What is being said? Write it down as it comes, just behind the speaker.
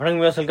வணக்கம்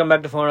viewers, welcome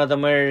back to phone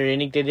Tamil.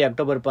 இன்னைக்கு தேதி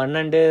அக்டோபர்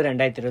 12,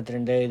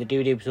 2022. இது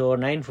டிவிடி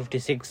எபிசோட்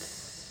 956.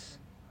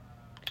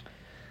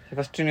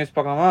 ஃபர்ஸ்ட் நியூஸ்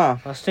பார்க்கலாமா?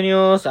 ஃபர்ஸ்ட்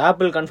நியூஸ்,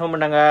 ஆப்பிள் கன்ஃபார்ம்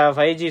பண்ணாங்க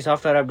 5G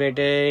சாஃப்ட்வேர்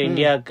அப்டேட்டு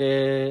இந்தியாவுக்கு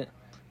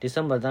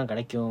டிசம்பர் தான்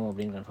கிடைக்கும்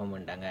அப்படின்னு கன்ஃபார்ம்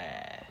பண்ணிட்டாங்க.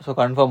 ஸோ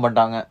கன்ஃபார்ம்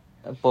பண்ணிட்டாங்க.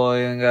 இப்போ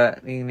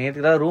நீங்கள்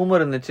நேற்று தான்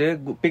ரூமர் இருந்துச்சு,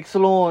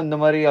 பிக்சலும் இந்த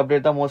மாதிரி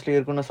அப்டேட் தான் மோஸ்ட்லி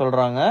இருக்குன்னு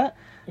சொல்கிறாங்க.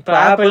 இப்போ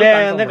ஆப்பிளே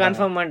வந்து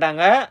கன்ஃபார்ம்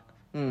பண்ணிட்டாங்க.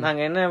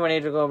 நாங்கள் என்ன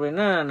பண்ணிட்டு இருக்கோம்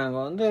அப்படின்னா,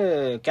 நாங்கள் வந்து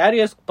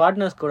கேரியர்ஸ்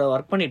பார்ட்னர்ஸ் கூட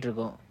ஒர்க் பண்ணிட்டு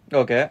இருக்கோம்.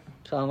 ஓகே.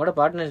 ஸோ அவங்க கூட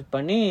பார்ட்னர்ஷிப்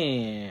பண்ணி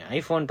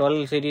ஐஃபோன்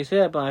 12 சீரீஸு,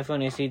 அப்புறம்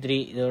ஐஃபோன் SE 3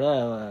 இதோட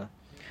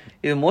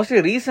இது மோஸ்ட்லி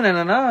ரீசன்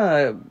என்னன்னா,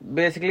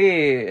 பேசிக்கலி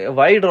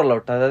வைட் ரோல்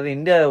அவுட், அதாவது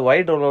இந்தியா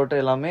வைட் ரோல் அவுட்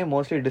எல்லாமே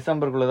மோஸ்ட்லி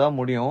டிசம்பருக்குள்ள தான்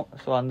முடியும்.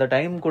 ஸோ அந்த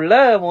டைமுக்குள்ள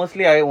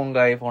மோஸ்ட்லி உங்க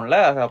ஐஃபோன்ல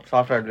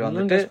சாஃப்ட்வேர் அப்டேட்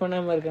வந்து டெஸ்ட்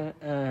பண்ணாம இருக்காங்க.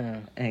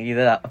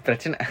 இதுதான்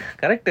பிரச்சனை.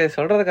 கரெக்ட்,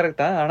 சொல்றது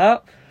கரெக்ட் தான். ஆனா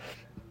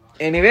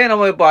எனிவே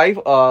நம்ம இப்போ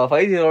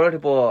 5G ரோல்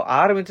இப்போ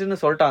ஆரம்பிச்சுன்னு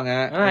சொல்லிட்டாங்க.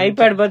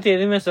 ஐபேட் பத்தி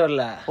எதுவுமே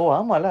சொல்லல. ஓ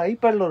ஆமால,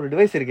 ஐபேட்ல ஒரு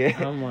டிவைஸ் இருக்கு.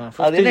 ஆமா,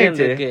 அது என்ன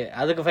இருக்கு,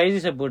 அதுக்கு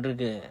 5G சப்போர்ட்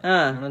இருக்கு.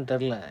 ஆனா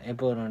தெரியல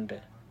எப்போ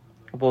வரும்னு.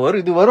 அப்போ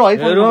இது வரும்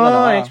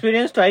iPhone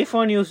experience to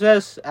iPhone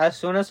users as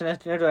soon as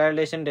necessary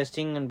validation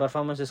testing and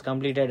performance is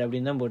completed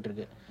அப்படின்னு தான்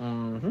போட்டிருக்கு.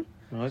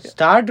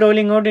 ஸ்டார்ட்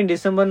ரோலிங் அவுட் இன்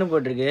டிசம்பர்னு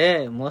போட்டிருக்கு.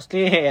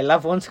 மோஸ்ட்லி எல்லா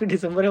போன்ஸ்க்கும்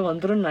டிசம்பரே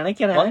வந்துரும்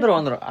நினைக்கிறேன்.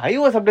 வந்துரும்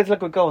iOS அப்டேட்ஸ்ல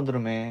குயிக்கா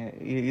வந்துருமே.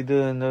 இது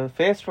இந்த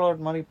ஃபேஸ்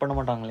ரோல் மாதிரி பண்ண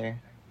மாட்டாங்களே,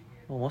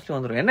 மோஸ்ட்லி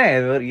வந்துரும். என்ன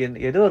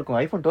எது இருக்கும்,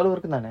 ஐபோன் 12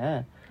 இருக்கும் தானே,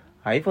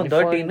 ஐபோன்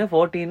 13,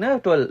 14,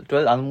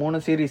 12 அந்த 3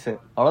 சீரீஸ்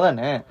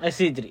அவ்வளவுதானே.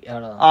 SE 3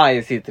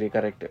 அவ்வளவுதான். SE 3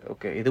 correct.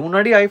 ஓகே, இது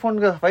முன்னாடி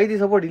ஐபோனுக்கு 5G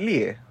சப்போர்ட்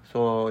இல்லையே. ஸோ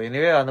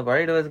எனிவே அந்த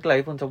பழைய டிவைஸ்க்கு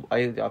ஐபோன்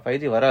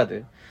 5G வராது.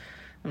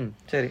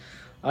 சரி.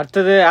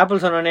 அடுத்தது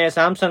ஆப்பிள் சொன்னோடனே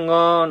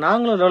சாம்சங்கும்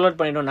நாங்களும் டவுன்லோட்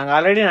பண்ணிட்டோம். நாங்கள்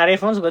ஆல்ரெடி நிறைய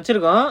ஃபோன்ஸ்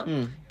வச்சிருக்கோம்.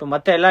 இப்போ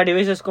மற்ற எல்லா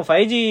டிவைசஸ்க்கும்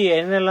 5G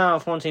என்னெல்லாம்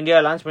ஃபோன்ஸ் இந்தியா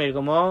லான்ச்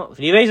பண்ணியிருக்கோமோ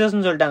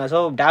டிவைசஸ்ன்னு சொல்லிட்டாங்க. ஸோ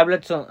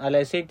டேப்லெட்ஸும் அதில்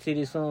S8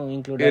 சீரிஸும்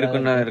இன்க்ளூட்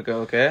இருக்கு.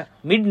 Okay,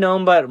 mid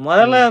November.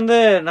 முதல்ல வந்து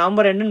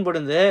நவம்பர் எண்டுன்னு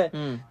போடுது.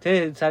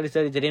 சரி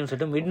தெரியும்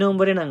சொல்லிட்டு மிட்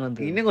நவம்பரே நாங்கள்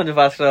வந்து இன்னும் கொஞ்சம்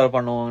ஃபாஸ்டா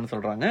பண்ணுவோம்னு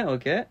சொல்றாங்க.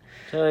 ஓகே.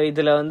 ஸோ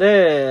இதில் வந்து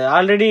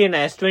ஆல்ரெடி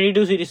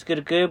S22 சீரிஸ்க்கு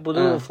இருக்கு,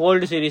 புது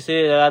ஃபோல்டு சீரிஸ்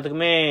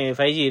எல்லாத்துக்குமே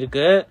 5G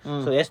இருக்கு.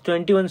 ஸோ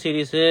S21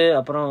 சீரிஸ்,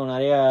 அப்புறம்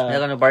நிறைய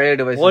பழைய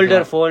டிவைஸ்,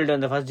 ஓல்டர் ஃபோல்டு,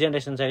 அந்த first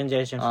generation second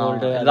generation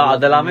fold,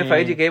 அதெல்லாமே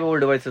 5G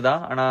கேபபிள் டிவைஸ்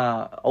தான். ஆனா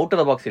அவுட் ஆஃப்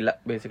த பாக்ஸ் இல்ல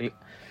பேசிக்கலி.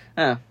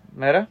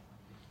 வேற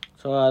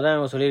ஸோ அதான்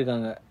அவங்க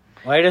சொல்லியிருக்காங்க,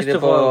 widest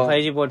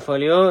 5G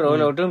portfolio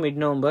roll out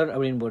mid November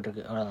அப்படின்னு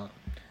போட்டிருக்கு. அவ்வளோதான்.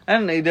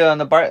 அண்ட் இது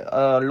அந்த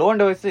loan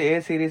device A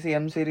series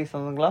M series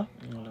வந்துங்களா,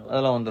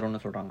 அதெல்லாம்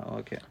வந்துரும்னு சொல்றாங்க.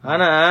 ஓகே.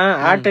 ஆனா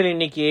ஏர்டெல்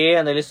இன்னைக்கு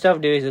அந்த லிஸ்ட்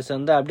ஆஃப் டிவைசஸ்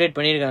வந்து அப்டேட்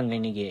பண்ணிருக்காங்க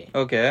இன்னைக்கு.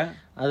 ஓகே.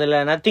 அதுல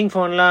நத்திங்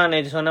போன்லாம்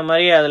நேற்று சொன்ன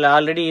மாதிரி அதுல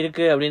ஆல்ரெடி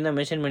இருக்கு அப்படின்னு தான்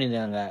மென்ஷன்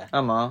பண்ணிருக்காங்க.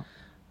 ஆமா,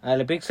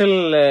 அதுல பிக்சல்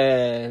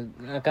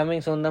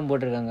கமிங் சூன் தான்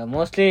போட்டிருக்காங்க.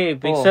 மோஸ்ட்லி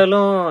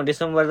பிக்சலும்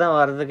டிசம்பர் தான்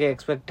வர்றதுக்கு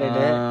எக்ஸ்பெக்டட்.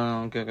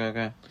 Okay okay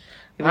okay.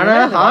 ஆனா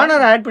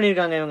ஹானர் ஆட்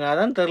பண்ணிருக்காங்க இவங்க,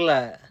 அதான் தெரியல.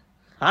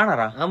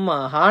 ஹானரா? ஆமா,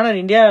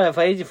 ஹானர் இந்தியா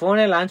 5G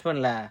போனே லான்ச்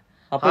பண்ணல.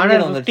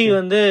 ஹானர் 50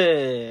 வந்து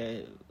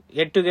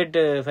எட் டு கெட்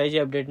 5G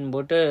அப்டேட்னு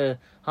போட்டு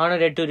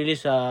ஹானர் எட் டு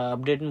ரிலீஸ்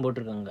அப்டேட்னு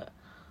போட்டிருக்காங்க.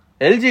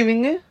 LG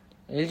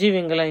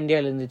விங் எல்லாம்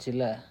இந்தியால இருந்துச்சு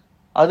இல்ல,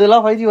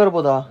 அதெல்லாம் 5G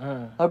வரப்போதா?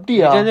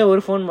 அப்படியா? இது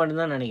ஒரு போன்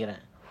மட்டும் தான்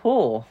நினைக்கிறேன். ஓ,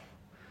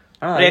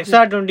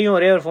 XR20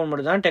 ஒரே ஒரு போன்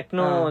மட்டும் தான்,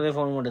 டெக்னோ ஒரே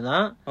போன் மட்டும்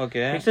தான்.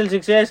 ஓகே. Pixel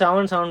 6a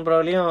 7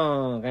 ப்ரோலயும்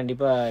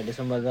கண்டிப்பா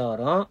டிசம்பர் தான்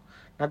வரும்.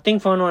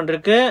 நத்திங் ஃபோன் ஒன்று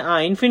இருக்கு.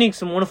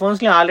 இன்ஃபினிக்ஸ் 3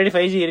 போன்ஸ்லயும் ஆல்ரெடி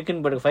 5G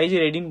இருக்குன்னு போட்டு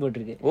 5G ரெடின்னு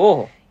போட்டிருக்கு. ஓ,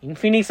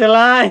 இன்ஃபினிக்ஸ்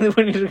எல்லாம் இது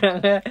பண்ணிட்டு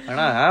இருக்காங்க.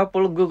 ஆனா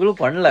ஆப்பிள் கூகுள்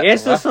பண்ணல.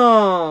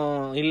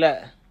 ஏசஸும் இல்ல.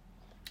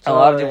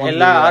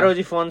 எல்லா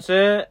ROG போன்ஸ்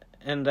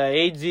இந்த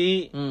 8G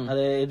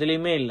அது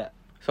எதுலயுமே இல்ல.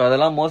 சோ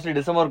அதெல்லாம் மோஸ்ட்லி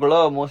டிசம்பருக்குள்ள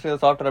மோஸ்ட்லி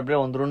சாஃப்ட்வேர்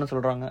அப்டேட் வந்துரும்னு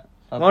சொல்றாங்க.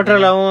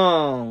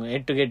 மோட்டரோலாவும்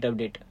எட் to get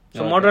update.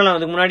 So Motorola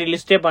அதுக்கு முன்னாடி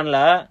லிஸ்டே பண்ணல.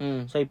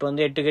 சோ இப்போ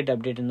வந்து எட் டு கெட்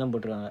அப்டேட்னு தான்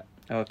போட்டுருக்காங்க.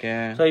 ஓகே.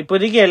 சோ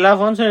இப்போதைக்கு எல்லா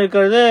போன்ஸும்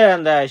இருக்கிறது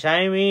அந்த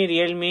ஷாமி,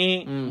 ரியல்மி,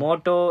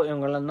 மோட்டோ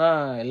இவங்க எல்லாம் தான்.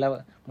 எல்லா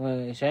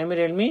ஷாமி,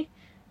 ரியல்மி,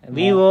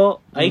 விவோ,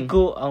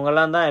 iQOO அவங்க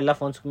எல்லாம் தான் எல்லா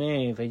போன்ஸ்க்குமே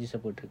 5G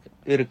சப்போர்ட்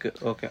இருக்கு.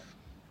 ஓகே.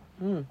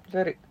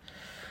 சரி.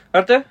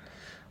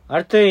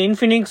 அடுத்து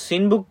இன்ஃபினிக்ஸ்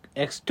INBook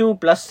X2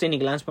 Plus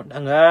இன்னைக்கு லான்ச்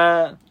பண்ணிட்டாங்க.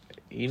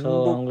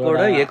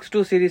 INBookோட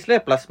X2 சீரிஸ்ல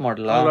பிளஸ்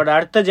மாடலா? அவங்களோட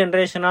அடுத்த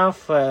generation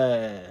of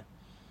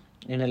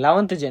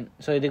 11th gen.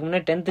 So இதுக்கு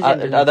முன்னாடி 10th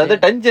ஜென், அதாவது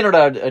 10th ஜெனோட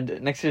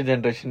next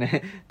generation,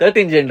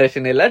 13th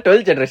generation இல்ல,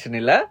 12th ஜெனரேஷன்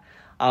இல்ல.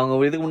 அவங்க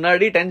இதுக்கு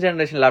முன்னாடி 10th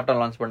ஜெனரேஷன் லேப்டாப்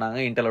லான்ச் பண்ணாங்க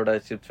இன்டெலோட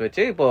சிப்ஸ்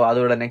வச்சு. இப்போ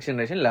அதோட next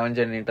generation 11th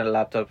gen Intel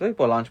laptop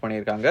இப்போ லான்ச்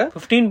பண்ணிருக்காங்க.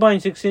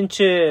 15.6 இன்ச்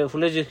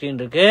ஃபுல் HD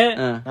ஸ்கிரீன் இருக்கு.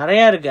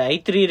 நிறைய இருக்கு.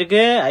 i3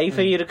 இருக்கு,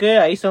 i5 இருக்கு,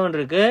 i7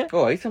 இருக்கு.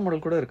 ஓ, i7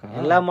 மாடல் கூட இருக்கா?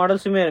 எல்லா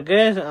மாடல்ஸுமே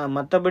இருக்கு.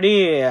 மத்தபடி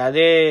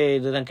அதே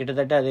இதுதான்,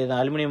 கிட்டத்தட்ட அதே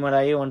தான். அலுமினியம்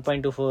ஆகி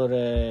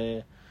 1.24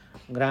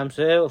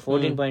 கிராம்ஸ்,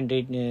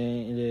 14.8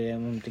 இது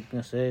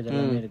திக்னஸ்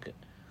இதெல்லாம் இருக்கு.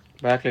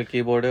 Backlight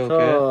keyboard.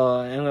 ஓகே.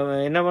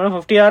 என்ன பண்ண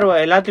 50R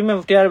எல்லாத்தையுமே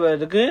 50R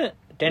இதுக்கு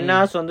 10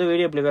 hours வந்து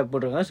வீடியோ ப்ளேபேக்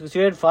போட்டுருக்காங்க.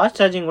 68 ஃபாஸ்ட்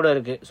சார்ஜிங் கூட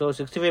இருக்கு. சோ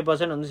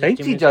 65% வந்து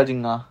டைப் சி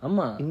சார்ஜிங்கா?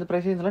 ஆமா, இந்த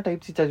பிரைஸ்ல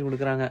டைப் சி சார்ஜ்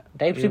கொடுக்கறாங்க.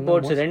 Type C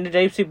ports 2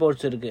 type C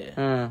ports இருக்கு.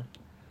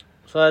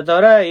 சோ அது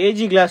தவிர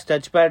AG கிளாஸ்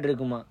டச் பேட்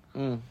இருக்குமா.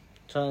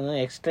 ஸோ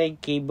எக்ஸ்ட்ரா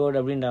கீபோர்டு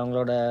அப்படின்ற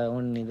அவங்களோட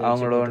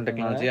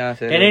டெக்னாலஜி.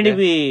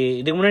 1080p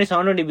இதுக்கு முன்னாடி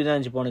 720p தான்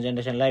இருந்துச்சு போன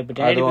ஜென்ரேஷன்ல. இப்போ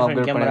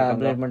 1080p கேமரா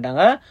அப்கிரேட்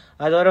பண்ணிட்டாங்க.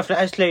 அது வர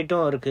ஃபிளாஷ்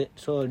லைட்டும் இருக்கு.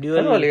 ஸோ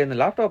டியூவல் இந்த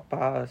லேப்டாப்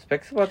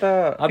ஸ்பெக்ஸ் பார்த்தா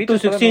up to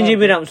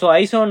 16GB RAM. So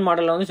i7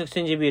 மாடல்ல வந்து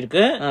 16GB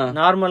இருக்கு,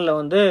 நார்மல்ல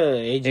வந்து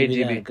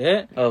 8GB இருக்கு.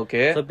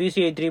 Okay. So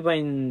PCI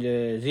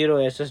 3.0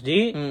 SSD,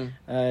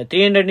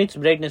 300 nits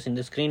brightness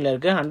இந்த ஸ்கிரீன்ல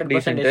இருக்கு,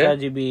 100%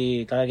 sRGB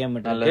கலர்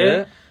கேமரா இருக்கு.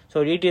 So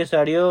DTS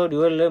audio,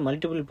 dual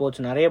multiple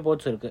ports, நிறைய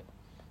போர்ட்ஸ் இருக்கு.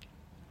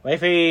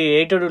 வைஃபை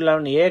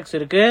 802.11ax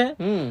இருக்கு.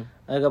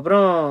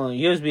 அதுக்கப்புறம்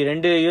USB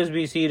 2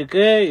 USB-C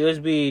இருக்கு,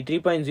 USB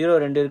 3.0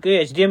 2 இருக்கு,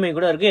 HDMI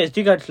கூட இருக்கு,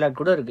 SD கார்டு ஸ்லாட்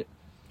கூட இருக்கு.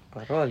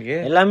 பரவாயில்லையே,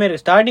 எல்லாமே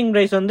இருக்கு. ஸ்டார்டிங்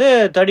பிரைஸ் வந்து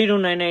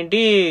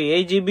 32,990,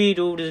 8GB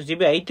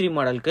 256GB i3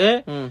 மாடலுக்கு.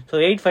 ஸோ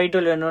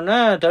 8512 வேணும்னா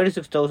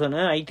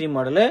 36,000 i3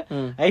 மாடலு.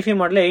 i5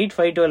 மாடல்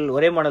 8512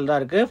 ஒரே மாடல் தான்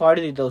இருக்கு,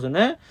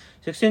 43,000.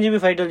 16GB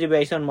 512GB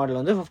i7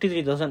 மாடல் வந்து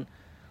 53,000.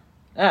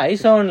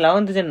 i7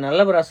 11th gen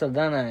நல்ல ப்ராசஸர்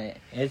தான்.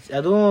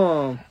 அதுவும்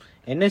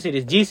என்ன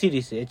series? G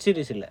series, H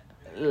series இல்ல.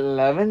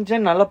 11th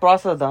gen நல்ல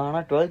ப்ராசஸ் தான், ஆனா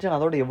 12th gen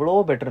அதோட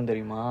எவ்வளவோ பெட்டர்னு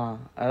தெரியுமா?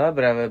 அதான்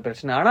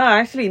பிரச்சனை. ஆனா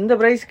ஆக்சுவலி இந்த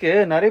பிரைஸ்க்கு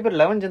நிறைய பேர்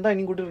 11th gen தான்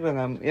இன்னும்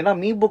கொடுத்துருக்காங்க. ஏன்னா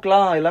மீ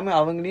புக்லாம் எல்லாமே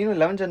அவங்க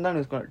 11th gen தான்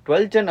யூஸ் பண்ணுவாங்க.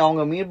 12th gen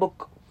அவங்க மீ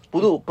புக்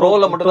புது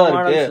ப்ரோல மட்டும் தான்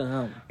இருக்கு.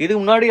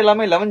 இதுக்கு முன்னாடி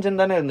எல்லாமே 11th gen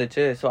தானே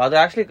இருந்துச்சு. ஸோ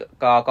அது ஆக்சுவலி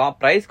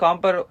பிரைஸ்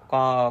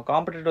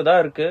காம்படிட்டிவ்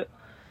தான் இருக்கு.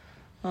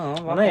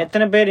 ஆனா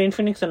எத்தனை பேர்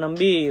இன்ஃபினிக்ஸ்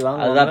நம்பி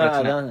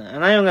வாங்குவாங்க?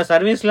 ஆனா இவங்க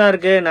சர்வீஸ்லாம்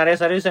இருக்கு, நிறைய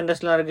சர்வீஸ்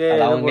சென்டர்ஸ்லாம் இருக்கு,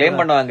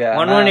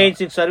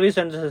 1186 சர்வீஸ்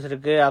சென்டர்ஸ்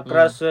இருக்கு,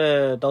 அக்ராஸ்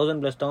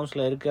 1000+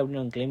 டவுன்ஸ்ல இருக்கு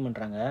அப்படின்னு அவங்க கிளைம்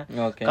பண்றாங்க.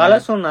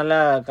 கலர்ஸும் நல்ல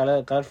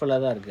கலர்ஃபுல்லா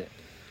தான் இருக்கு.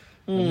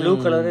 ப்ளூ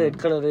கலர், ரெட்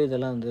கலர்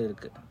இதெல்லாம் வந்து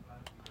இருக்கு.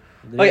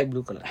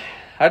 Blue colour.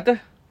 அடுத்து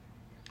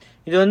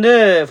இது வந்து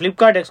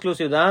பிளிப்கார்ட்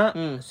எக்ஸ்க்ளூசிவ் தான்.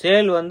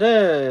 சேல் வந்து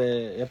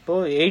எப்போ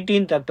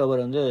 18th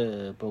அக்டோபர் வந்து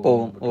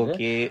போகும்.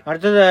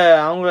 அடுத்தது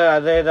அவங்க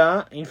அதே தான்.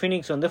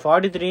 இன்ஃபினிக்ஸ் வந்து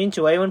 43 inch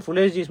Y1 Full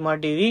HD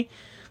smart TV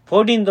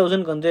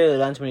 14,000க்கு வந்து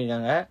லான்ச்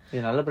பண்ணிருக்காங்க.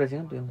 இது நல்ல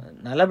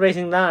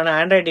பிரைசிங் தான். ஆனா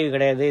ஆண்ட்ராய்ட் டிவி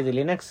கிடையாது, இது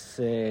லினக்ஸ்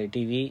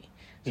டிவி.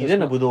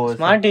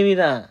 ஸ்மார்ட் டிவி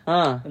தான்.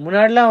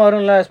 முன்னாடிலாம்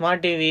வரும்ல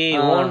smart TV,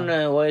 own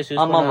OS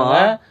use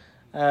பண்ணுவாங்க,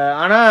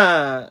 ஆனா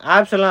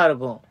ஆப்ஸ் எல்லாம்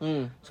இருக்கும்.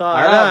 சோ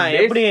அதான்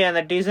எப்படி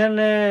அந்த டிசன்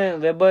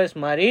வெப்ஓஎஸ்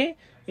மாதிரி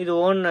இது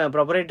ஓன்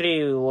ப்ரொப்ரைட்டரி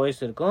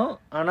வாய்ஸ் இருக்கும்.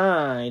 ஆனா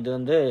இது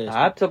வந்து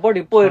ஆப் சப்போர்ட்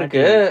இப்போ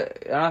இருக்கு.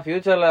 ஆனா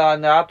ஃபியூச்சர்ல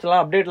அந்த ஆப்ஸ்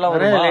எல்லாம் அப்டேட்லாம்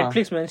வரும்.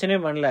 நெட்ஃபிளிக்ஸ் மென்ஷனே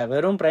பண்ணல,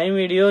 வெறும் பிரைம்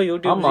வீடியோ,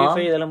 யூடியூப்,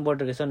 ஜிஃபை இதெல்லாம்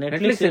போட்டுருக்கு. சோ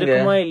நெட்ஃபிளிக்ஸ்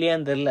இருக்குமா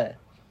இல்லையான்னு தெரியல.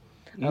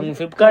 அவங்க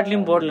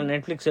பிளிப்கார்ட்லயும் போடல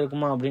நெட்ஃபிளிக்ஸ்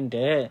இருக்குமா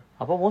அப்படின்ட்டு.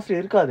 அப்போ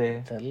மோஸ்ட்லி இருக்காது,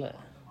 தெரியல.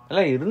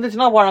 இல்ல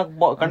இருந்துச்சுன்னா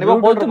கண்டிப்பா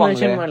போட்டு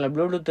மென்ஷன் பண்ணல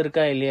ப்ளூடூத்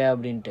இருக்கா இல்லையா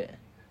அப்படின்ட்டு.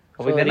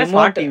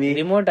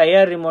 ரிமோட்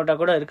IR ரிமோட்டா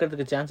கூட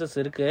இருக்கிறதுக்கு சான்சஸ்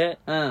இருக்கு,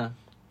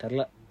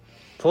 தெரியல.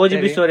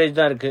 4GB ஸ்டோரேஜ்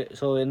தான் இருக்கு.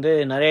 ஸோ வந்து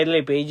நிறைய இதில்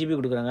இப்போ 8GB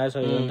கொடுக்குறாங்க. ஸோ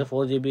இது வந்து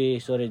 4GB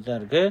ஸ்டோரேஜ் தான்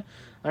இருக்கு.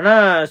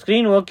 ஆனால்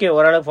ஸ்க்ரீன் ஓகே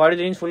ஓரளவு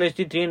 43 inch Full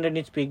HD 300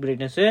 nits peak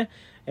brightness.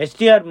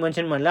 HDR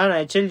mention பண்ணல,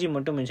 ஆனால் HLG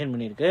மட்டும் மென்ஷன்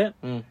பண்ணிருக்கு.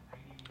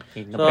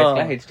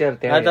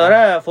 அது தவிர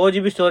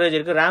 4GB ஸ்டோரேஜ்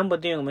இருக்கு. ரேம்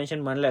பத்தி அவங்க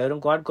மென்ஷன் பண்ணல,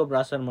 வெறும் குவாட் கோர்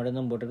ப்ராசஸர் மட்டும்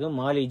தான் போட்டிருக்கு.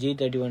 மாலி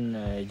G31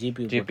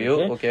 GPU,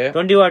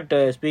 20W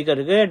ஸ்பீக்கர்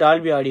இருக்கு,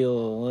 டால்பி ஆடியோ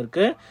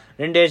இருக்கு,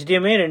 2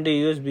 HDMI 2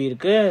 USB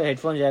இருக்கு,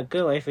 ஹெட்ஃபோன்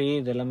ஜாக்கு, வைஃபை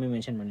இது எல்லாமே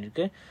மென்ஷன்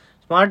பண்ணிருக்கு.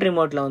 ஸ்மார்ட்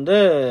ரிமோட்ல வந்து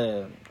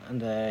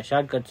அந்த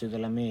ஷார்ட்கட்ஸ் இது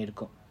எல்லாமே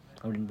இருக்கும்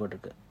அப்படின்னு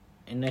போட்டிருக்கு.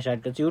 என்ன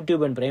shortcuts?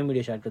 YouTube and Prime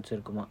Video shortcuts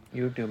இருக்குமா?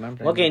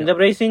 ஓகே, இந்த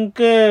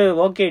பிரைசிங்க்கு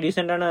ஓகே,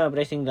 டீசென்டான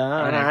பிரைசிங் தான்.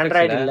 ஆனால்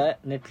ஆண்ட்ராய்டு இல்லை,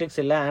 நெட்ஃபிளிக்ஸ்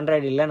இல்லை,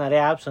 ஆண்ட்ராய்டு இல்லை.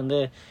 நிறைய ஆப்ஸ் வந்து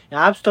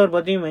ஆப் ஸ்டோர்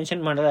பற்றியும்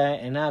மென்ஷன் பண்ணல.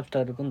 என்ன ஆப்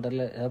ஸ்டோர் இருக்குன்னு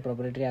தெரியல. ஏதாவது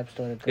ப்ராப்பரேட்டரி ஆப்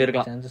ஸ்டோர்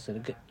இருக்கு, சான்சஸ்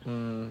இருக்கு.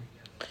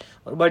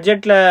 ஒரு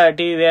பட்ஜெட்ல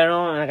டிவி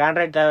வேணும், எனக்கு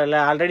ஆண்ட்ராய்டு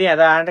தேவையில்லை, ஆல்ரெடி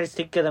அதான் ஆண்ட்ராய்டு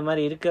ஸ்டிக் அது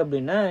மாதிரி இருக்கு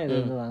அப்படின்னா இது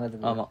வந்து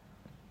வாங்குறதுக்கு. ஆமா,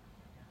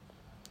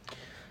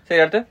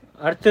 சரி.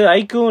 அடுத்து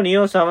iQOO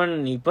Neo 7.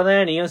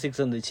 இப்பதான் Neo 6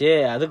 வந்துச்சு,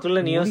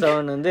 அதுக்குள்ள Neo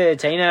 7 வந்து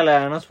சைனால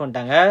அனௌன்ஸ்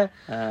பண்ணிட்டாங்க.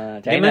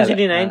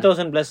 Dimensity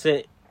 9000+.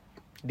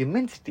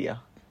 டிமென்சிட்டியா?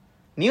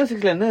 Neo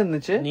 6ல என்ன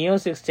இருந்துச்சு? Neo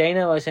 6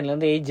 சைனா வெர்ஷன்ல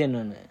வந்து 8 Gen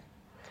 1,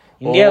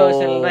 இந்தியா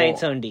வெர்ஷன்ல தான்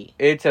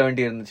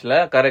 870 இருந்துச்சுல.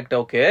 Correct,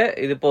 okay.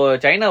 இது இப்போ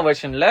சைனா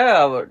வெர்ஷன்ல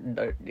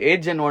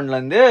 8 Gen 1ல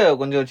இருந்து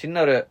கொஞ்சம்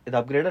சின்ன ஒரு இது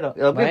அப்கிரேட்.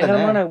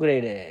 பயங்கரமான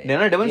அப்கிரேட்.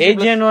 8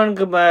 Gen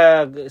 1க்கு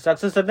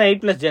சக்சஸர் தான்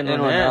 8+ Gen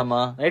 1.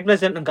 ஆமா, 8+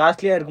 Gen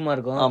காஸ்ட்லியா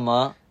இருக்கும். ஆமா,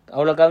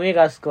 அவ்வளவு கம்மி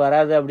காசுக்கு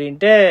வராது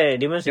அப்படின்ட்டு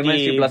Dimensity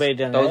 9000+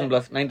 போயிட்டாங்க.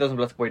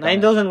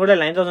 9000 கூட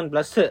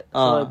 9000+.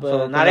 இப்போ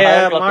நிறைய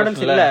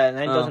மாடல்ஸ் இல்ல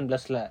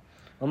 9000+ல,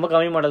 ரொம்ப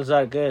கம்மி மாடல்ஸ்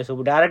தான் இருக்கு. ஸோ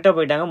டைரக்டா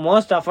போயிட்டாங்க.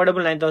 மோஸ்ட்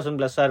அஃபோர்டபுள்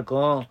 9000+ தான்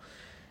இருக்கும்.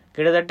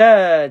 கிட்டத்தட்ட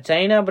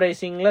சைனா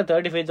பிரைசிங்ல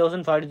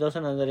 35,000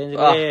 40,000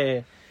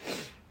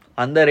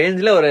 அந்த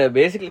ரேஞ்சில ஒரு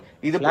பேசிக்கலி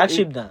இது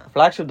ஃபிளாக்ஷிப்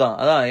தான்.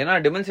 அதான், ஏன்னா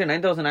Dimensity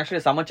 9000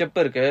 ஆக்சுவலி செம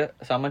செப் இருக்கு,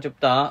 செம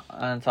செப் தான்.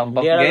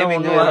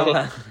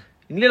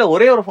 இந்தியால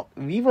ஒரே ஒரு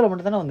விவோல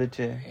மட்டும் தானே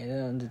வந்துச்சு.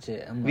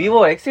 விவோ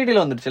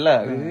X80ல வந்துருச்சுல.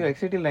 விவோ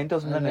X80ல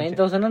 9000 தான்.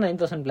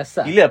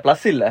 9000+. இல்ல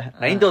பிளஸ் இல்ல,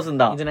 9000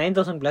 தான். இது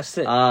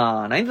 9000+.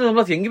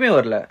 9000+ எங்கயுமே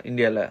வரல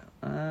இந்தியால.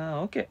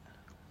 ஓகே,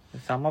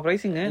 செம்ம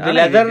பிரைசிங். இது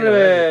லெதர்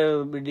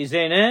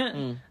டிசைனு,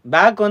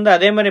 பேக் வந்து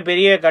அதே மாதிரி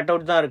பெரிய கட்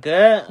அவுட் தான் இருக்கு.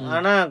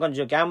 ஆனா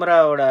கொஞ்சம்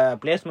கேமராவோட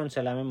பிளேஸ்மெண்ட்ஸ்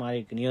எல்லாமே மாறி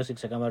இருக்கு. நியோ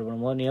 6 கம்பேர்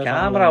பண்ணும்போது நியோ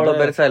கேமரா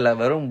அவ்வளவு பெருசா இல்ல,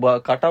 வெறும்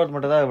கட் அவுட்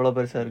மட்டும் தான் இவ்வளவு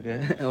பெருசா இருக்கு.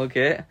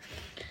 ஓகே,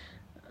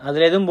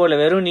 அதுல எதுவும் போடல,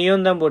 வெறும்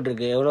நியோன் தான்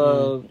போட்டிருக்கு.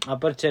 எவ்வளவு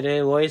அப்பர்ச்சரு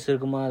ஓஎஸ்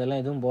இருக்குமா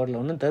அதெல்லாம் எதுவும்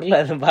போடல, ஒன்னும் தெரியல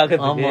அது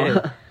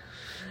பாக்கிறதுக்கு.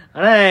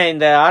 ஆனா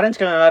இந்த ஆரஞ்சு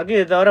கலர் நல்லா இருக்கு.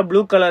 இது தவிர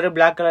ப்ளூ கலர்,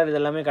 பிளாக் கலர் இது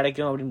எல்லாமே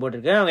கிடைக்கும் அப்படின்னு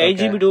போட்டிருக்கு. அவங்க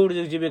 8GB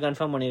 256GB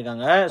கன்ஃபார்ம்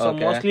பண்ணிருக்காங்க. So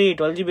mostly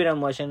 12GB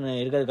RAM version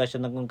இருக்கிறது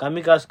கஷ்டம் தான்.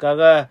 கம்மி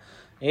காசுக்காக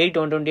 8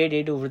 128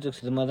 8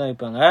 256 இது மாதிரி தான்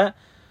வைப்பாங்க.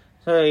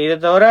 ஸோ இதை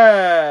தவிர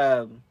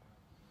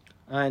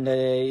இந்த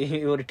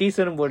ஒரு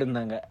டீசரும்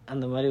போட்டிருந்தாங்க,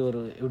 அந்த மாதிரி ஒரு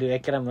இப்படி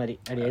வைக்கிற மாதிரி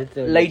அப்படி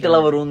எடுத்து லைட்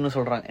எல்லாம் வரும்னு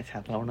சொல்றாங்க.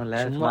 அதெல்லாம் ஒண்ணும் இல்ல,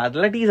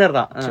 அதெல்லாம் டீசர்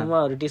தான், சும்மா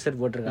ஒரு டீசர்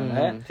போட்டிருக்காங்க.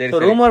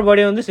 ரூமர்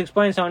பாடி வந்து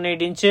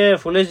 6.78 inch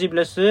full HD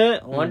plus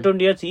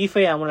 120Hz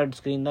E5 AMOLED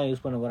screen தான்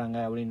யூஸ் பண்ண போறாங்க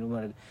அப்படின்னு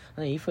ரூமர் இருக்கு.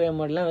 ஆனா E5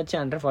 AMOLED எல்லாம் வச்சு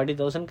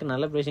 140,000க்கு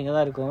நல்ல பிரைசிங்கா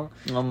தான் இருக்கும்.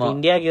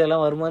 இந்தியாவுக்கு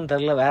இதெல்லாம் வருமானு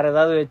தெரியல, வேற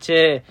ஏதாவது வச்சு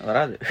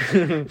வராது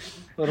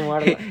ஒரு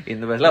மாடல்.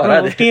 இந்த பஸ்ல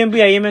வராது. 50MP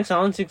IMX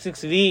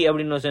 766V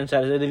அப்படின்னு ஒரு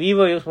சென்சார், இது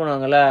விவோ யூஸ்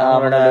பண்ணுவாங்கல்ல,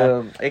 அவரோட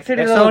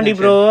X70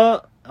 Pro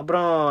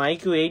அப்புறம்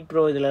iQOO 8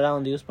 Pro இதுலலாம்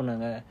வந்து யூஸ்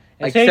பண்ணாங்க.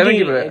 GN1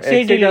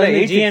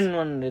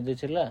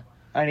 இருந்துச்சுல்ல,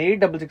 and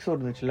 866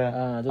 இருந்துச்சுல,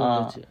 அது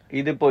வந்துச்சு.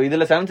 இது இப்போ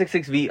இதுல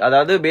 766V,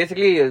 அதாவது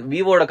பேசிக்கலி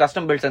விவோட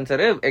custom built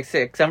sensor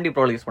X70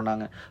 Pro use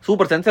பண்ணாங்க.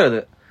 சூப்பர் சென்சார்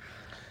அது.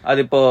 அது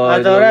இப்போ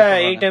அதோட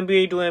 8MP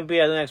 2MP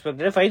அதுவும்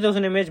எக்ஸ்பெக்டட்.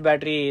 5000 mAh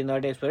பேட்டரி இந்த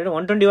வாட்டி எக்ஸ்பெக்டட்.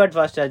 120W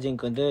ஃபாஸ்ட்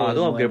சார்ஜிங்க்கு வந்து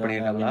அதுவும் அப்கிரேட்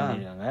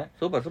பண்ணிருக்காங்க.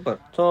 Super super.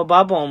 சோ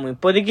பாப்போம்,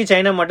 இப்போதைக்கு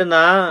சைனா மட்டும்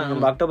தான்.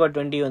 நம்ம அக்டோபர்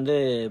 20 வந்து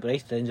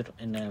பிரைஸ்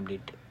தெரிஞ்சிடும் என்ன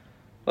அப்படிட்டு.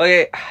 ஓகே,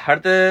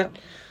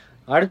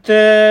 அடுத்து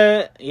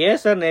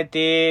சார்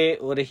நேத்தி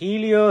ஒரு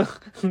ஹீலியோ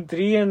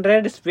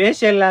 300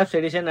 ஸ்பேஷியல் லேப்ஸ்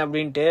எடிஷன்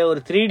அப்படின்ட்டு ஒரு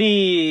 3D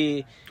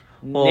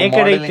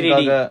நேக்கட் ஐ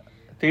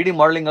 3D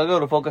மாடலிங்காக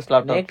ஒரு ஃபோக்கஸ்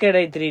லேப்டாப், நேக்கட்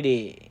ஐ 3D.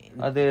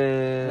 அது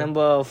நம்ம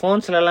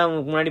போன்ஸ்ல எல்லாம்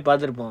முன்னாடி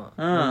பாத்துருப்போம்,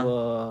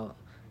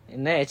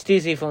 என்ன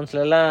HTC போன்ஸ்ல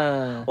எல்லாம்.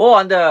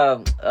 அந்த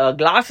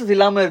கிளாஸஸ்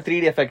இல்லாம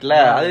 3D எஃபெக்ட்ல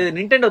அது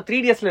Nintendo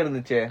 3DSல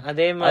இருந்துச்சு.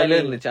 அதே மாதிரி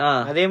இருந்துச்சு.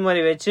 அதே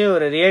மாதிரி வச்சு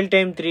ஒரு ரியல்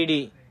டைம் 3D,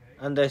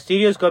 அந்த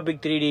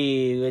ஸ்டீரியோஸ்கோபிக் 3D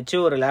வச்சு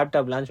ஒரு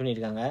லேப்டாப் லான்ச்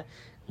பண்ணிருக்காங்க.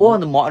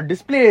 அந்த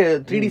டிஸ்ப்ளே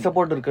 3D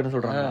சப்போர்ட் இருக்குன்னு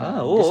சொல்றாங்க.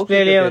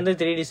 டிஸ்ப்ளேலயே வந்து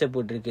 3D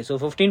சப்போர்ட் இருக்கு. So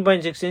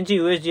 15.6 inch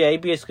UHD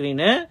IPS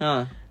screen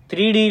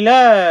 3Dல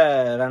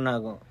run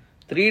ஆகும்.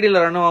 3Dல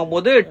ரன்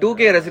ஆகும்போது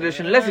 2K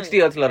ரெசல்யூஷன்ல 60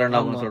 Hzல ரன்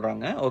ஆகும்னு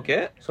சொல்றாங்க. Okay,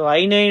 so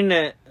i9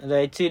 the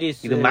H series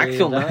இது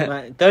மேக்ஸிமம்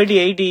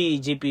 3080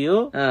 GPU.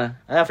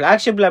 அதான்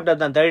ஃபிளாக்ஷிப்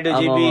லேப்டாப் தான்.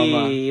 32GB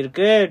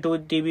இருக்கு,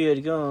 2TB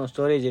வரைக்கும்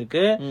ஸ்டோரேஜ்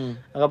இருக்கு.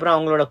 அதுக்கப்புறம்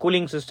அவங்களோட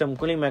கூலிங் சிஸ்டம்,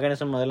 கூலிங்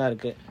மெக்கானிசம் அதெல்லாம்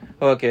இருக்கு.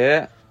 ஓகே,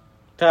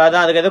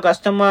 அதான் அதுக்கு ஏதோ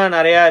கஷ்டமா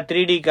நிறைய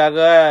 3Dக்காக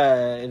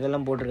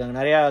இதெல்லாம் போட்டிருக்காங்க.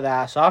 நிறைய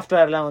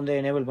சாஃப்ட்வேர்லாம் வந்து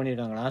எனேபிள்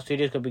பண்ணிருக்காங்களா.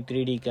 ஸ்டீரியோஸ்கோபிக்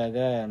 3Dக்காக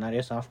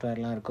நிறைய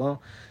சாஃப்ட்வேர்லாம் இருக்கும்.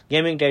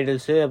 கேமிங்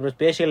டைட்டில்ஸ், அப்புறம்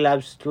ஸ்பேஷியல்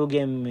லேப்ஸ் 2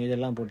 கேம்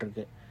இதெல்லாம்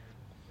போட்டிருக்கு.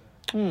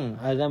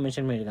 அதுதான்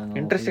மென்ஷன் பண்ணிருக்காங்க.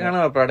 இன்ட்ரெஸ்டிங்கான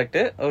ஒரு ப்ராடக்ட்.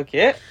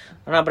 ஓகே,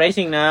 ஆனா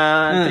பிரைசிங்னா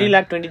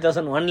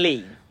 3,20,000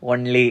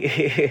 ஒன்லி.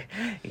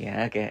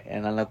 ஓகே,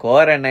 நல்ல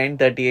கோர்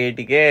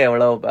 93080க்கே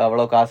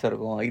எவ்வளவு காசு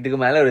இருக்கும். இதுக்கு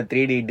மேல ஒரு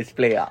 3D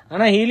டிஸ்பிளேயா?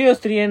 ஆனா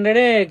ஹீலியோஸ்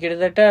 300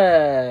 கிட்டத்தட்ட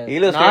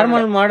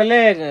நார்மல்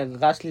மாடலே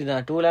காஸ்ட்லி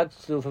தான்.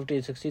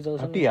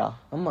 2,50,60,000. அப்படியா?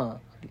 ஆமா,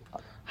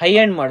 ஹை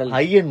எண்ட் மாடல்.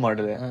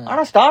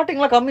 ஆனா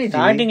ஸ்டார்டிங்லாம் கம்மி.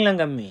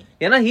 கம்மி.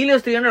 ஏன்னா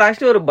ஹீலியோஸ் 300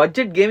 ஆக்சுவலி ஒரு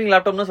பட்ஜெட் கேமிங்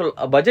லேப்டாப்னு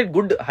சொல்லலாம். Budget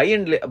good high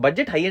end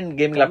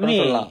gaming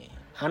laptop சொல்லலாம்.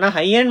 ஆனா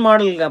ஹை எண்ட்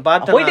மாடல்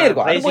பார்த்தா போயிட்டே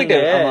இருக்கும்.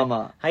 ஆமா,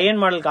 ஹை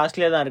எண்ட் மாடல்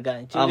காஸ்ட்லியா தான் இருக்கு.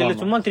 இதுல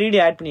சும்மா 3D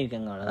ஆட்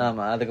பண்ணிருக்காங்க.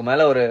 ஆமா, அதுக்கு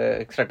மேல ஒரு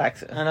எக்ஸ்ட்ரா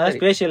டாக்ஸ். அதனால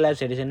ஸ்பேஷியல்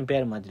லேப்ஸ் எடிஷன்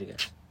பேர்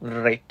மாத்திருக்கேன்.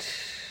 ரைட்.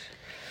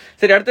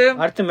 சரி,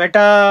 அடுத்து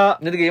மெட்டா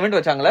இதுக்கு ஈவென்ட்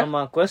வச்சாங்களா?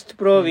 ஆமா, Quest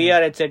Pro VR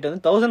ஹெட்செட்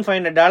வந்து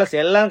 $1,500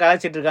 எல்லாம்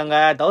கலாச்சிட்டு இருக்காங்க.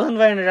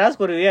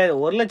 $1,500 ஒரு VR,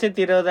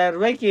 1,20,000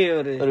 ரூபாய்க்கு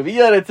ஒரு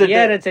VR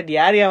ஹெட்செட்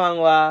யார்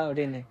வாங்குவா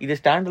அப்படின்னு. இது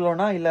ஸ்டாண்ட்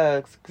அலோனா இல்ல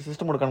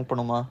சிஸ்டமோட கனெக்ட்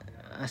பண்ணுமா?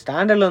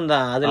 ஸ்டாண்ட் அலோன்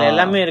தான். அதுல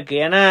எல்லாமே இருக்கு.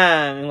 ஏன்னா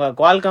இவங்க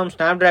Qualcomm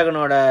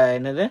Snapdragon-ஓட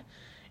என்னது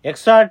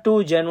XR2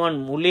 Gen 1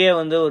 உள்ளே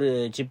வந்து ஒரு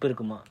சிப்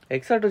இருக்குமா.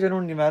 XR2 Gen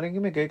 1 நீ வேற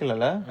எங்கேயுமே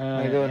கேட்கலல.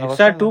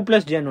 XR2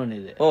 Plus Gen 1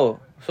 இது.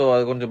 சோ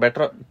அது கொஞ்சம்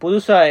பெட்டரா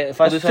புதுசா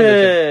ஃபர்ஸ்ட்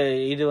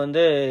இது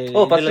வந்து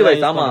ஃபர்ஸ்ட்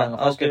வைஸ். ஆமா,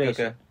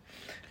 ஓகே.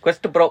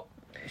 Quest Pro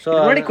சோ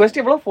முன்னாடி Quest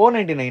எவ்வளவு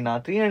 $499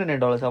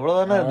 $399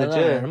 அவ்வளவுதானே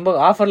இருந்துச்சு. ரொம்ப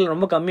ஆஃபர்ல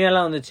ரொம்ப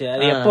கம்மியாலாம் வந்துச்சு.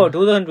 அது எப்போ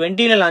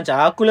 2020ல லான்ச்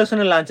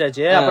ஆக்குலஸ்னு லான்ச்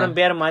ஆச்சு. அப்புறம்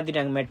பேரை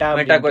மாத்திட்டாங்க, மெட்டா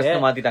Quest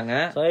மாத்திட்டாங்க.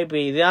 சோ இப்போ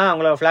இதுதான்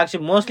அவங்களோட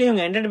ஃபிளாக்ஷிப். மோஸ்ட்லி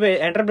இவங்க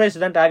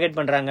என்டர்பிரைஸ் தான் டார்கெட்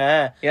பண்றாங்க.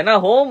 ஏன்னா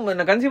ஹோம்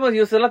கன்சியூமர்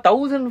யூஸ் எல்லாம்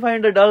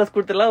 $1,500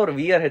 கொடுத்துலாம் ஒரு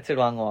VR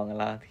ஹெட்செட்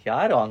வாங்குவாங்களா?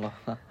 யாரு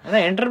வாங்குவாங்க? ஆனா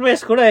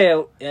என்டர்பிரைஸ் கூட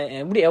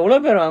எப்படி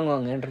எவ்வளவு பேர்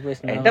வாங்குவாங்க?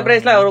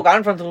 என்டர்பிரைஸ்ல ஒரு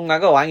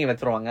கான்ஃபரன்ஸ்க்காக வாங்கி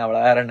வச்சிருவாங்க,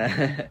 அவ்வளவு வேற என்ன.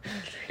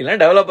 இல்ல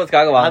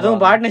டெவலப்பர்ஸ்க்காக வாங்க.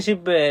 அதுவும்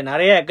பார்ட்னர்ஷிப்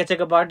நிறைய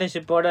எக்கச்சக்க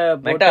பார்ட்னர்ஷிப்போட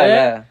போட்டு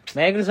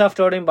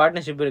மைக்ரோசாஃப்டோடையும்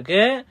பார்ட்னர்ஷிப்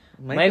இருக்கு.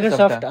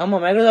 மைக்ரோசாஃப்ட்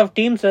மைக்ரோசாஃப்ட்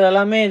டீம்ஸ்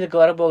எல்லாமே இதுக்கு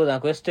வரப்போகுதா,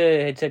 Quest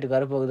ஹெட்செட்டுக்கு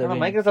வரப்போகுது.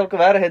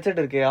 மைக்ரோசாஃப்ட்க்கு வேற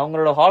ஹெட்செட் இருக்கு.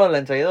 அவங்களோட ஹாலோ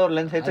லென்ஸ் ஏதோ ஒரு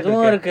லென்ஸ்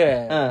ஹெட்செட் இருக்கு.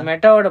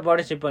 மெட்டாவோட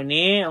பார்ட்னர்ஷிப்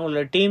பண்ணி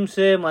அவங்களோட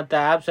டீம்ஸ்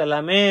மத்த ஆப்ஸ்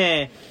எல்லாமே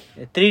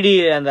 3D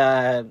அந்த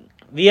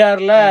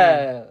விஆர்ல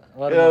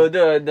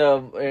இது இந்த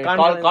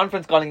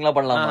கான்ஃபரன்ஸ் காலிங் எல்லாம்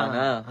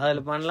பண்ணலாமா?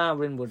 அதுல பண்ணலாம்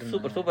அப்படின்னு போட்டு.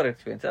 Super super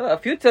experience.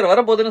 ஃபியூச்சர்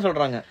வர போகுதுன்னு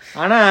சொல்றாங்க.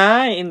 ஆனா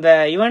இந்த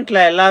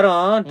ஈவென்ட்ல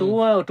எல்லாரும்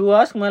 2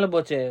 hours மேல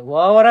போச்சு.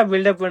 ஓவரா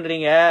பில்டப்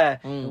பண்றீங்க,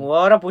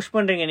 ஓவரா புஷ்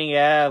பண்றீங்க, நீங்க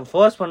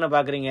ஃபோர்ஸ் பண்ண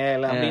பாக்குறீங்க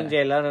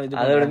அப்படின்னு எல்லாரும்.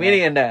 அதோட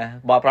மீனிங் என்ன?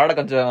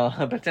 ப்ராடக்ட் கொஞ்சம்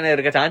பிரச்சனை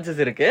இருக்க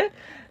சான்சஸ் இருக்கு,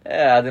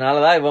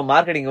 அதனாலதான் இப்ப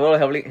மார்க்கெட்டிங்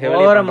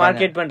ஓவரா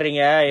மார்க்கெட்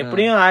பண்றீங்க.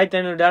 எப்படியும்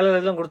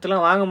 $1500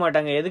 கொடுத்துலாம் வாங்க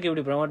மாட்டாங்க, எதுக்கு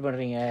இப்படி ப்ரோமோட்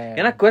பண்றீங்க?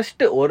 ஏன்னா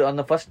குவெஸ்ட்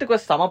அந்த ஃபர்ஸ்ட்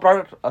குவெஸ்ட்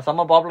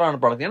செம பாப்புலரான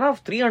ப்ராடக்ட். ஏன்னா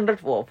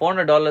 $400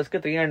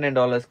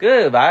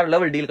 $309 வேற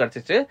லெவல் டீல்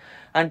கிடைச்சிச்சு.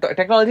 அண்ட்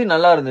டெக்னாலஜி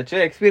நல்லா இருந்துச்சு,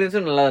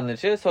 எக்ஸ்பீரியன்ஸும் நல்லா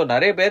இருந்துச்சு. ஸோ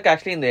நிறைய பேருக்கு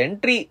ஆக்சுவலி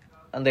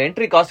இந்த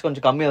என்ட்ரி காஸ்ட்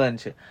கொஞ்சம் கம்மியா தான்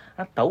இருந்துச்சு.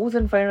 ஆனா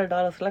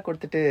 $1500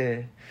 கொடுத்துட்டு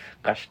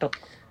கஷ்டம்.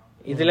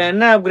 இதுல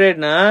என்ன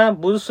அப்கிரேட்னா,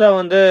 புதுசா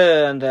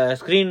அந்த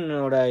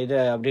ஸ்கிரீனோட இதை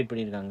அப்டேட்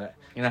பண்ணிருக்காங்க.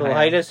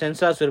 ஹைலைட்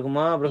சென்சார்ஸ்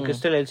இருக்குமா, அப்புறம்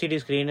கிறிஸ்டல் LCD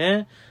ஸ்கிரீனு,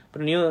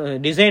 அப்புறம் நியூ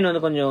டிசைன்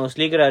கொஞ்சம்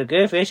ஸ்லீக்கரா இருக்கு.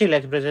 ஃபேஷியல்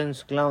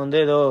எக்ஸ்பிரஷன்ஸ்க்குலாம்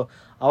ஏதோ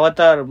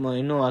அவதார்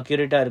இன்னும்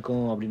அக்யூரேட்டா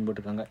இருக்கும் அப்படின்னு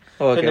போட்டிருக்காங்க.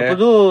 இந்த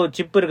புது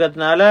சிப்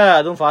இருக்கிறதுனால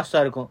அதுவும்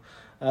ஃபாஸ்டா இருக்கும்,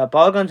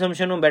 பவர்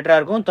கன்சம்ஷனும் பெட்டரா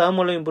இருக்கும்,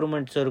 தெர்மலும்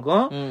இம்ப்ரூவ்மெண்ட்ஸ்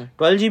இருக்கும்.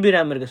 12GB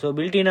ரேம் இருக்கு. ஸோ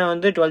பில்டினா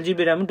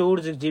 12GB ரேம்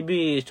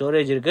 256GB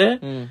ஸ்டோரேஜ் இருக்கு.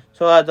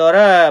 ஸோ அது தவிர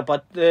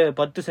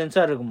 10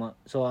 சென்சார் இருக்குமா.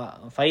 ஸோ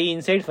 5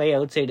 இன்சைட் 5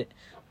 அவுட் சைடு,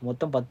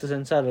 மொத்தம் 10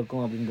 சென்சார்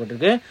இருக்கும் அப்படின்னு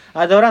போட்டிருக்கு.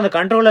 அது தவிர அந்த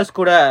கண்ட்ரோலர்ஸ்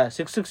கூட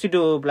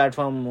 662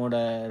 பிளாட்ஃபார்மோட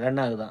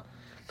ரன் ஆகுதான்.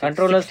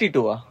 கண்ட்ரோலர்ஸ்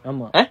 62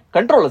 ஆமா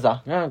கண்ட்ரோலர்ஸா?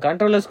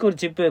 கண்ட்ரோலர்ஸ்க்கு ஒரு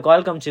சிப்,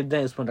 குவால்காம் சிப்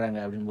தான் யூஸ் பண்றாங்க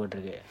அப்படின்னு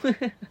போட்டிருக்கு.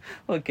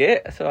 ஓகே,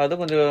 சோ அது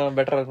கொஞ்சம்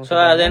பெட்டரா இருக்கும். சோ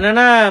அது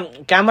என்னன்னா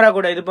கேமரா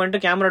கூட இது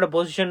பண்ணிட்டு கேமராவோட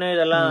பொசிஷன்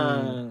இதெல்லாம்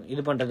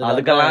இது பண்றது,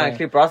 அதுக்கெல்லாம்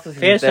actually process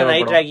face and eye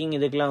tracking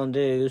இதுக்கெல்லாம்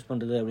யூஸ்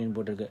பண்றது அப்படின்னு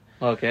போட்டிருக்கு.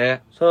 ஓகே,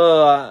 சோ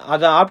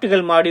அது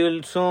ஆப்டிகல்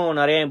மாடியூல்ஸும்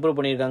நிறைய இம்ப்ரூவ்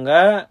பண்ணிருக்காங்க.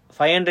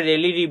 500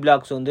 LED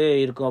பிளாக்ஸ்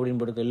இருக்கும் அப்படின்னு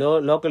போட்டுருக்கு.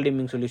 Local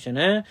dimming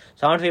solution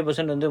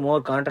 75%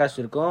 more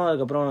contrast இருக்கும்.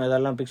 அதுக்கப்புறம்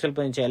இதெல்லாம் பிக்சல்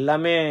பஞ்ச்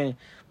எல்லாமே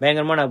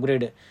பயங்கரமான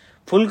upgrade.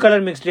 Full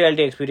colour mixed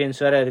reality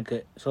experience வேற இருக்கு.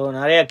 ஸோ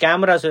நிறைய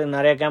கேமராஸ்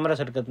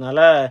இருக்கிறதுனால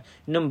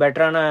இன்னும்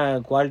பெட்டரான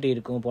குவாலிட்டி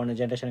இருக்கும் போன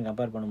ஜென்ரேஷன்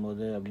கம்பேர்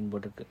பண்ணும்போது அப்படின்னு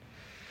போட்டிருக்கு.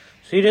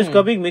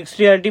 Stereoscopic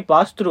mixed reality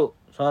pass through,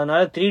 so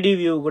அதனால 3D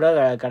வியூ கூட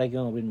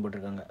கிடைக்கும் அப்படின்னு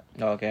போட்டிருக்காங்க.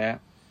 ஓகே,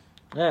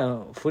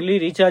 ஃபுல்லி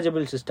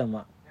ரீசார்ஜபிள்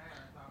சிஸ்டமா,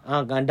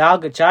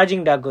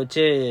 சார்ஜிங் டாக்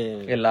வச்சு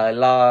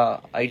எல்லா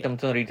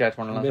ஐட்டம்ஸும் ரீசார்ஜ்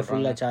பண்ணலாம்,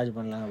 ஃபுல்லா சார்ஜ்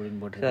பண்ணலாம் அப்படின்னு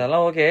போட்டு.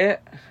 அதெல்லாம் ஓகே.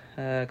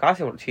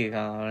 காசு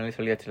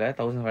சொல்லியாச்சுல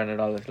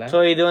 $1500. ஸோ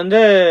இது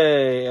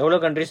எவ்வளவு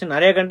கண்ட்ரிஸ்,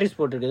 நிறைய கண்ட்ரிஸ்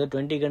போட்டிருக்கு.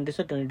 20 கண்ட்ரிஸ்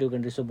 22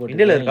 கண்ட்ரிஸ் போட்டு.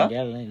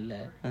 இந்தியால இல்ல.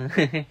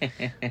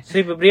 சோ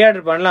இப்ப ப்ரீ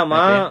ஆர்டர்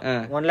பண்ணலாமா?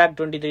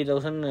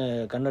 1,23,000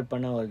 கன்வெர்ட்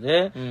பண்ண வருது.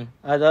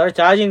 அதோட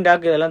சார்ஜிங்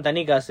டாக் இதெல்லாம்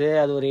தனி காசு.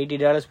 அது ஒரு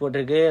 $80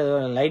 போட்டிருக்கு.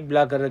 லைட்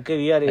பிளாக்கர் இருக்கு,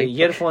 விஆர்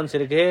இயர்போன்ஸ்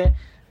இருக்கு,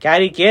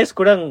 கேரி கேஸ்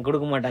கூட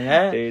கொடுக்க மாட்டாங்க.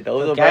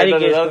 கேரி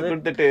கேஸ்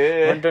கொடுத்துட்டு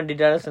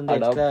 $120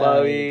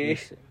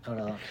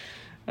 அவ்வளவுதான்.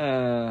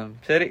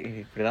 சரி,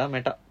 இப்படிதான்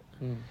மேட்டா.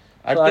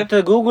 அடுத்து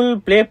Google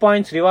Play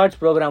points rewards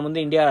program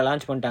இந்தியாவில்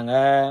லான்ச் பண்ணிட்டாங்க.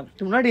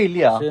 முன்னாடி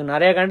இல்லையா?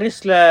 நிறைய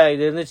கண்ட்ரீஸ்ல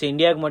இது இருந்துச்சு,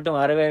 இந்தியாவுக்கு மட்டும்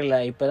வரவே இல்லை.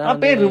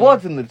 இப்பதான்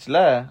ரிவார்ட்ஸ் இருந்துச்சுல,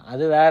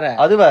 அது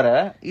வேற.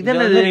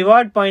 இது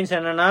ரிவார்ட் பாயிண்ட்ஸ்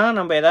என்னன்னா,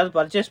 நம்ம ஏதாவது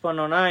பர்ச்சேஸ்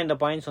பண்ணோம்னா இந்த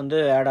பாயிண்ட்ஸ்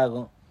ஆட்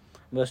ஆகும்.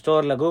 இப்போ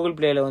ஸ்டோர்ல கூகுள்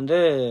பிளேல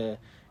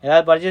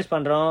ஏதாவது பர்ச்சேஸ்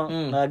பண்றோம்,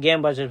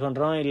 கேம் பர்ச்சேஸ்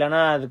பண்றோம்,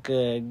 இல்லனா அதுக்கு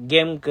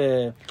கேமுக்கு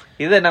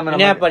இது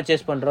நம்ம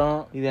பர்ச்சேஸ் பண்றோம்.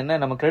 இது என்ன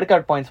நம்ம கிரெடிட்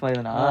கார்டு பாயிண்ட்ஸ்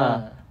மாதிரி தானா?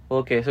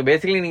 ஓகே, சோ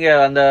பேசிக்கலி நீங்க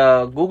அந்த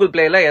கூகுள்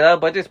பிளேல ஏதாவது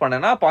பர்ச்சேஸ்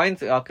பண்ணனா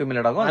பாயிண்ட்ஸ்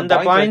அக்யூமுலேட் ஆகும். அந்த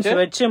பாயிண்ட்ஸ்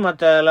வச்சு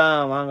மத்த எல்லாம்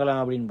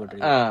வாங்கலாம் அப்படின்னு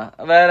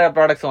போட்டுருக்கு. வேற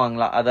ப்ராடக்ட்ஸ்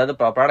வாங்கலாம். அதாவது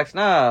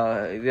ப்ராடக்ட்ஸ்னா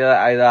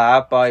இது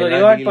ஆப்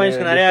ரிவார்ட் பாயிண்ட்ஸ்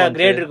நிறைய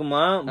கிரேட்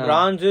இருக்குமா.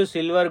 பிரான்ஸ்,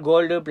 சில்வர்,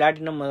 கோல்டு,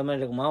 பிளாட்டினம் அந்த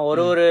மாதிரி இருக்குமா.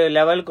 ஒரு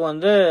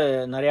லெவலுக்கு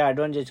நிறைய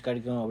அட்வான்டேஜ்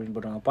கிடைக்கும் அப்படின்னு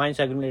போட்டுருக்காங்க.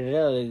 பாயிண்ட்ஸ் அக்யூமுலேட்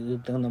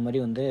இதுக்கு தகுந்த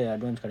மாதிரி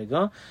அட்வான்ஸ்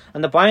கிடைக்கும்.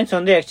 அந்த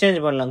பாயிண்ட்ஸ்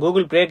எக்ஸ்சேஞ்ச் பண்ணலாம்.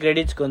 கூகுள் பிளே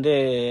கிரெடிட்ஸ்க்கு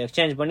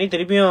எக்ஸ்சேஞ்ச் பண்ணி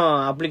திருப்பியும்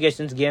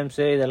அப்ளிகேஷன்ஸ்,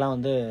 கேம்ஸ் இதெல்லாம்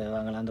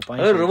வாங்கலாம். அந்த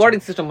பாயிண்ட்ஸ்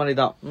ரிவார்டிங் சிஸ்டம் மாதிரி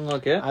தான்.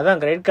 ஓகே, அதான்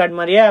கிரெடிட் கார்டு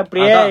மாதிரியே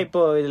அப்படியே இப்போ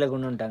இதுல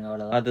கொண்டு வந்துட்டாங்க.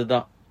 அவ்வளவுதான்.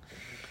 அதுதான்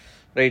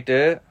ரைட்.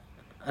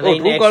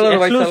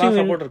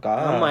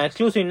 ஆமா,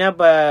 எக்ஸ்க்ளூசிவ்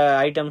இன்-ஆப்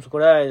ஐட்டம்ஸ்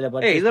கூட இதுல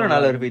பாத்தீங்க. இது ஒரு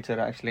நல்ல ஒரு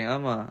ஃபீச்சர் ஆக்சுவலி.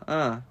 ஆமா,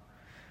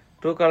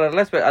 ட்ரூ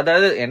காலர்ல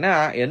அதாவது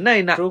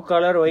என்ன ட்ரூ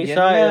காலர்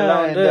வைஸா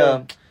இதெல்லாம்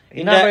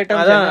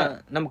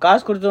நம்ம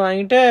காசு கொடுத்து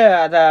வாங்கிட்டு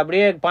அத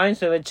அப்படியே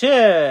பாயிண்ட்ஸ் வச்சு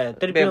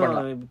திருப்பி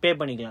பே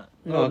பண்ணிக்கலாம்.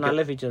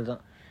 நல்ல ஃபீச்சர்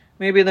தான்.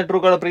 மேபி இந்த ட்ரூ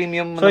காலர்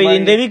பிரீமியம்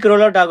இந்த வீக்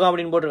ரோல் அவுட் ஆகும்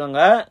அப்படின்னு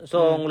போட்டிருக்காங்க. சோ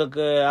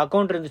உங்களுக்கு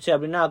அக்கவுண்ட் இருந்துச்சு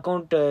அப்படின்னா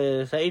அக்கவுண்ட்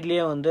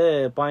சைட்லயே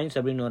பாயிண்ட்ஸ்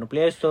அப்படின்னு வரும்.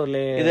 பிளே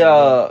ஸ்டோர்ல இது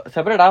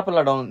செப்பரேட்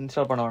ஆப்ல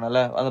இன்ஸ்டால் பண்ண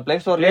வேணாம்ல, அந்த பிளே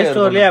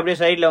ஸ்டோர்லயே அப்படியே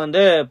சைடுல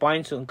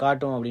பாயிண்ட்ஸ்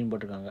காட்டும் அப்படின்னு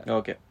போட்டிருக்காங்க.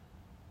 ஓகே,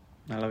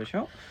 நல்ல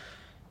விஷயம்.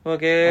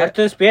 ஓகே,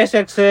 அடுத்து ஸ்பேஸ்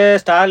எக்ஸ்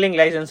ஸ்டார்லிங்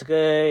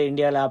லைசன்ஸ்க்கு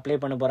இந்தியால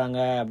அப்ளை பண்ண போறாங்க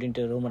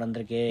அப்படின்ட்டு ரூமர்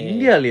வந்திருக்கு.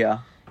 இந்தியாலயா?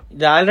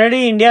 இது ஆல்ரெடி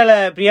இந்தியால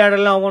ப்ரீ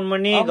ஆர்டர்லாம் ஓபன்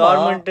பண்ணி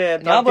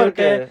கவர்மெண்ட்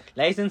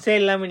லைசன்ஸே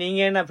இல்லாம நீங்க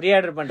என்ன ப்ரீ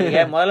ஆர்டர்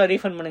பண்றீங்க, முதல்ல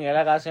ரீஃபண்ட் பண்ணுங்க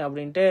எல்லா காசும்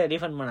அப்படின்ட்டு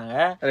ரீஃபண்ட் பண்ணாங்க.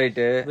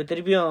 ரைட். இப்போ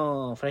திருப்பியும்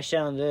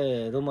ஃப்ரெஷ்ஷா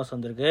ரூமர்ஸ்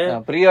வந்திருக்கு.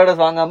 ப்ரீ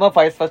ஆர்டர்ஸ் வாங்காம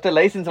ஃபர்ஸ்ட்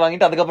லைசன்ஸ்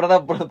வாங்கிட்டு அதுக்கப்புறம்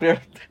தான் ப்ரீ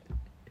ஆர்டர்.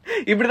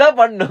 இப்படிதான்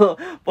பண்ணும்.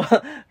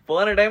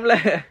 போன டைம்ல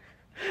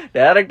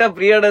டைரக்டா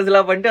ப்ரீ ஆர்டர்ஸ்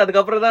எல்லாம் பண்ணிட்டு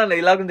அதுக்கப்புறம் தான்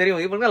எல்லாருக்கும்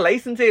தெரியும் இவங்க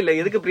லைசன்ஸே இல்ல,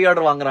 எதுக்கு ப்ரீ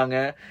ஆர்டர் வாங்குறாங்க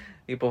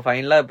இப்போ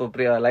ஃபைனலா இப்போ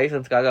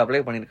லைசன்ஸ்க்காக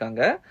அப்ளை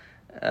பண்ணிருக்காங்க.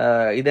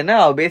 இது என்ன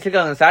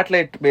பேசிக்கா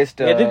சேட்டலைட் பேஸ்ட்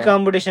எது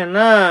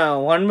காம்படிஷன்னா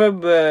ஒன்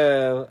வெப்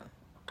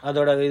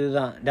அதோட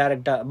இதுதான்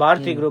டைரக்டா.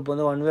 பாரதி குரூப்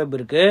வந்து ஒன் வெப்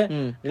இருக்கு,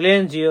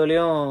 ரிலையன்ஸ்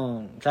ஜியோலயும்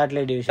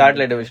சேட்டலைட்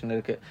டிவிஷன்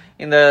இருக்கு.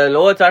 இந்த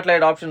லோவர்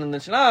சேட்டலைட் ஆப்ஷன்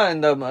இருந்துச்சுன்னா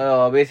இந்த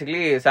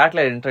பேசிக்கலி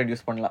சேட்டலைட்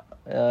இன்ட்ரடியூஸ் பண்ணலாம்.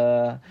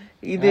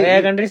 இது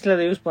நிறைய கண்ட்ரீஸ்ல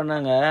அதை யூஸ்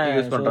பண்ணாங்க.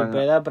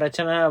 இப்போ ஏதாவது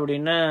பிரச்சனை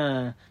அப்படின்னா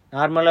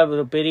நார்மலா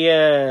பெரிய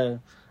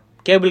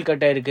கேபிள்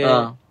கட் ஆயிருக்கு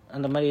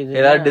அந்த மாதிரி, இது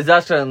ஏதாவது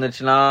டிசாஸ்டர்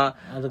இருந்துச்சுன்னா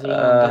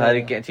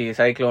ஹரிகேன்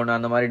சைக்ளோன்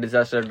அந்த மாதிரி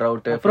டிசாஸ்டர்,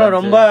 ட்ரவுட், அப்புறம்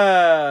ரொம்ப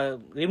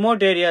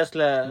ரிமோட்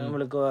ஏரியாஸ்ல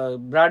நம்மளுக்கு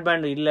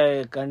பிராட்பேண்ட் இல்ல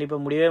கண்டிப்பா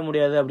முடியவே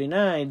முடியாது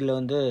அப்படின்னா இதுல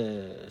வந்து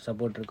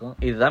சப்போர்ட் இருக்கும்.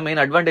 இதுதான்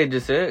மெயின்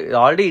அட்வான்டேஜஸ்.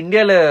 ஆல்ரெடி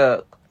இந்தியால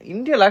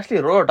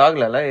ஆக்சுவலி ரோல் அவுட்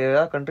ஆகல,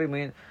 ஏதாவது கண்ட்ரி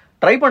மெயின்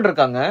ட்ரை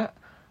பண்ணிருக்காங்க.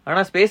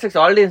 ஆனா ஸ்பேஸ் எக்ஸ்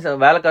ஆல்ரெடி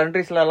வேற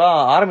கண்ட்ரீஸ்ல எல்லாம்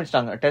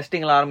ஆரம்பிச்சிட்டாங்க,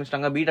 டெஸ்டிங் எல்லாம்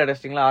ஆரம்பிச்சிட்டாங்க, பீட்டா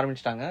டெஸ்டிங் எல்லாம்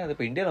ஆரம்பிச்சிட்டாங்க. அது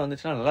இப்ப இந்தியால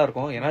வந்துச்சுன்னா நல்லா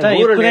இருக்கும். ஏன்னா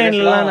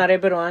யூக்ரைன்ல நிறைய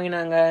பேர்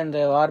வாங்கினாங்க இந்த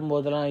வார்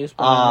போதெல்லாம் யூஸ்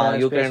பண்ணாங்க,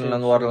 யூக்ரைன்ல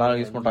இருந்து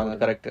வார்லாம் யூஸ் பண்றாங்க.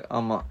 கரெக்ட்.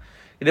 ஆமா,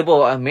 இது இப்போ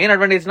மெயின்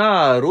அட்வான்டேஜ்னா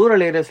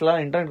ரூரல்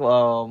ஏரியாஸ்லாம் இன்டர்நெட்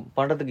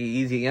பண்றதுக்கு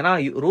ஈஸி. ஏன்னா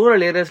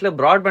ரூரல் ஏரியாஸ்ல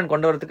பிராட்பேண்ட்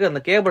கொண்டு வரதுக்கு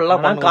அந்த கேபிள்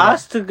எல்லாம்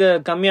காஸ்ட்டுக்கு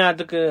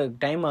கம்மியாகிறதுக்கு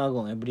டைம்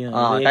ஆகும். எப்படியும்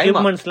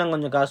எக்யூப்மெண்ட்ஸ் எல்லாம்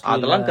கொஞ்சம் காஸ்ட்,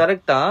 அதெல்லாம்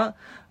கரெக்ட் தான்.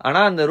 ஆனா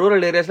அந்த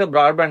ரூரல் ஏரியாஸ்ல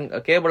broadband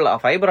cable,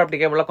 fibre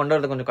optic cable கொண்டு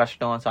வரது கொஞ்சம்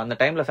கஷ்டம். ஸோ அந்த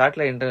டைம்ல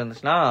சேட்டலைட் இன்டர்நெட்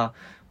இருந்துச்சுன்னா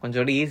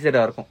கொஞ்சம்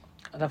ஈஸியா இருக்கும்.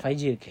 அதான்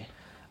 5G இருக்கு.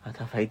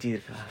 அதான் 5G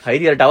இருக்கு.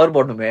 5G tower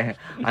போடணுமே.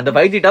 அந்த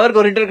 5G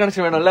டவருக்கு ஒரு இன்டர்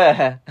கனெக்ஷன் வேணும்ல.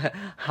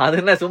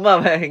 அது என்ன சும்மா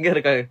எங்க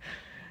இருக்காது.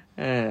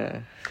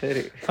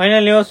 சரி,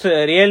 ஃபைனல் நியூஸ்.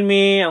 ரியல்மி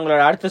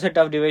அவங்களோட அடுத்த செட்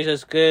ஆஃப்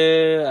டிவைசஸ்க்கு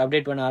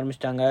அப்டேட் பண்ண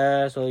ஆரம்பிச்சிட்டாங்க.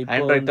 ஸோ இப்போ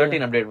Android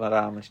 13 அப்டேட் வர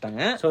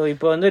ஆரம்பிச்சிட்டாங்க. ஸோ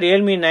இப்போ வந்து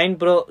ரியல்மி 9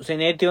 ப்ரோ,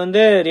 நேற்று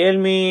வந்து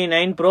ரியல்மி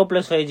 9 ப்ரோ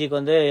ப்ளஸ் 5Gக்கு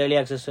வந்து ஏர்லி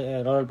ஆக்சஸ்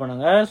ரோல் அவுட்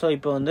பண்ணாங்க. ஸோ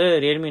இப்போ வந்து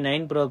ரியல்மி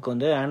 9 ப்ரோக்கு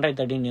வந்து Android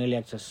 13 ஏர்லி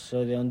ஆக்சஸ். ஸோ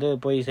இது வந்து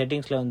போய்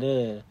செட்டிங்ஸ்ல வந்து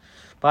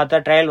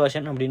பார்த்தா ட்ரையல்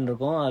வெர்ஷன் அப்படின்னு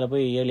இருக்கும், அதில்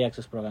போய் ஏர்லி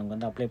ஆக்சஸ் ப்ரோக்ராம்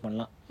வந்து அப்ளை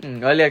பண்ணலாம்.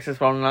 ஏர்லி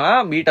ஆக்சஸ் பண்ணா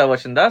பீட்டா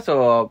வெர்ஷன் தான். ஸோ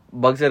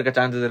பக்ஸ் இருக்க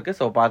சான்சஸ் இருக்கு.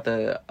 ஸோ பார்த்து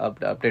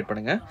அப்டேட்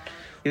பண்ணுங்க.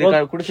 இது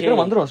குடிச்சிட்டு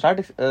வந்துரும்,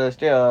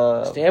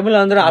 ஸ்டேபிள்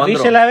வந்துரும்.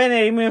 அபிஷியலாவே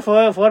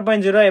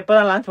 4.0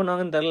 எப்பதான் லான்ச்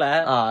பண்ணுவாங்கன்னு தெரியல,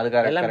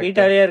 எல்லாம்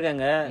பீட்டாவே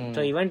இருக்காங்க.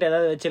 சோ ஈவென்ட்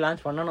ஏதாவது வச்சு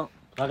லான்ச் பண்ணணும்,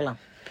 பார்க்கலாம்.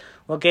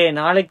 ஓகே,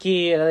 நாளைக்கு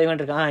ஏதாவது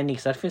ஈவென்ட் இருக்கா?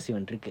 இன்னைக்கு சர்ஃபேஸ்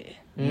ஈவென்ட் இருக்கு,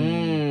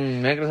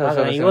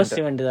 யூஎஸ்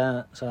ஈவென்ட் தான்.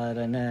 சோ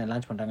அதுல என்ன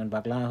லான்ச் பண்றாங்கன்னு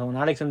பார்க்கலாம்.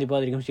 நாளைக்கு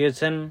சந்திப்பா.